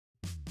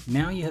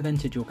Now you have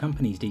entered your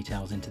company's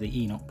details into the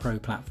EnOC Pro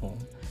Platform,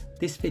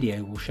 this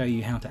video will show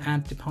you how to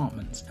add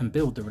departments and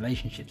build the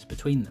relationships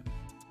between them.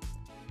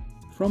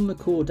 From the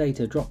Core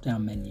Data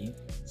drop-down menu,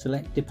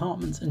 select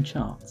Departments and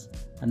Charts,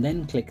 and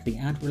then click the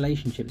Add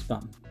Relationships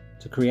button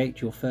to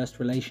create your first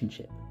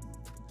relationship.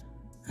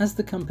 As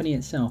the company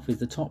itself is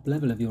the top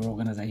level of your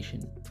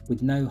organisation,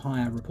 with no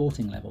higher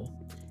reporting level,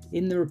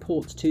 in the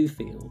Reports To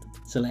field,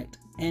 select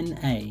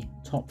NA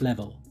Top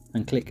Level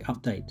and click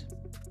Update.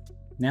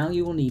 Now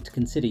you will need to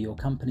consider your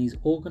company's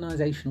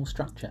organisational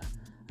structure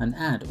and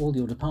add all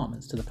your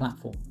departments to the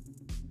platform.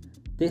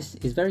 This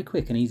is very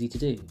quick and easy to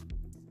do.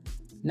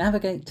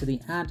 Navigate to the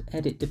Add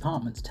Edit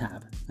Departments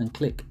tab and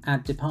click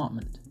Add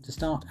Department to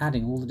start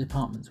adding all the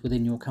departments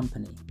within your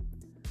company.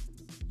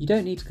 You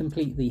don't need to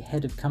complete the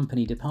Head of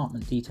Company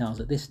Department details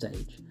at this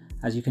stage,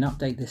 as you can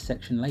update this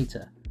section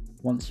later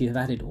once you have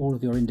added all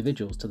of your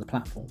individuals to the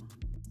platform.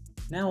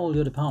 Now all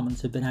your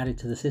departments have been added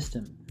to the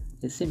system,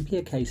 it's simply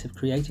a case of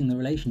creating the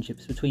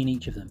relationships between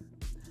each of them.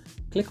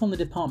 Click on the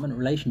Department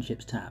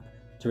Relationships tab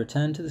to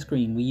return to the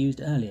screen we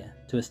used earlier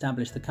to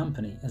establish the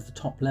company as the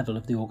top level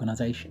of the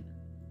organisation.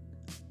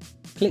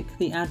 Click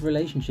the Add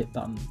Relationship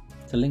button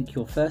to link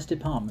your first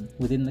department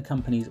within the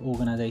company's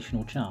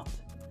organisational chart.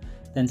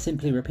 Then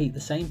simply repeat the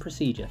same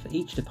procedure for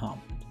each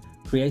department,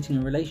 creating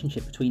a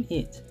relationship between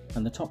it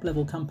and the top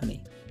level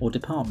company or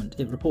department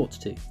it reports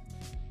to.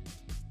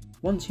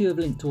 Once you have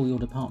linked all your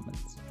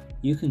departments,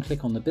 you can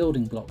click on the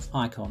building blocks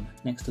icon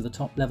next to the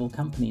top level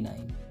company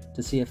name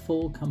to see a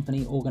full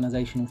company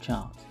organisational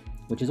chart,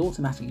 which has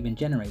automatically been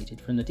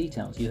generated from the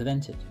details you have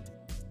entered.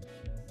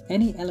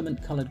 Any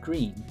element coloured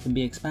green can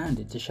be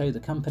expanded to show the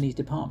company's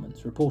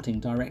departments reporting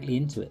directly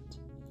into it.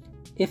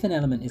 If an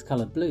element is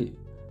coloured blue,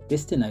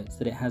 this denotes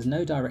that it has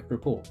no direct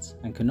reports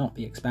and cannot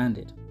be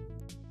expanded.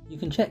 You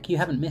can check you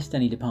haven't missed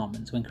any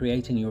departments when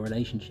creating your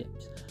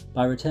relationships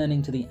by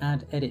returning to the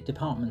Add Edit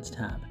Departments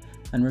tab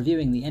and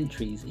reviewing the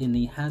entries in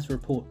the Has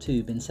Report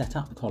To Been Set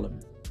Up column.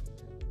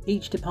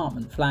 Each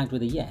department flagged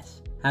with a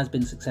yes has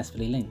been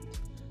successfully linked.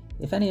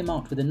 If any are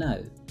marked with a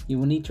no, you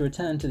will need to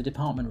return to the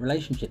Department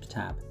Relationships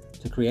tab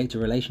to create a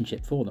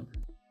relationship for them.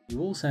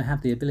 You also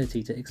have the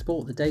ability to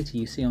export the data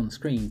you see on the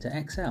screen to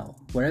Excel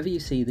wherever you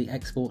see the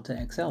Export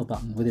to Excel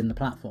button within the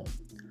platform.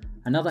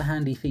 Another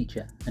handy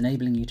feature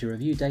enabling you to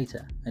review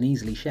data and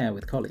easily share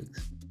with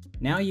colleagues.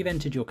 Now you've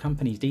entered your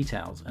company's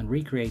details and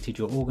recreated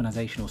your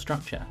organisational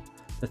structure,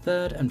 the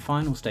third and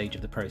final stage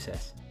of the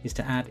process is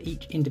to add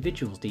each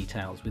individual's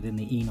details within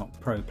the EnOC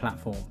Pro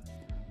platform.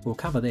 We'll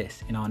cover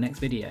this in our next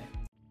video.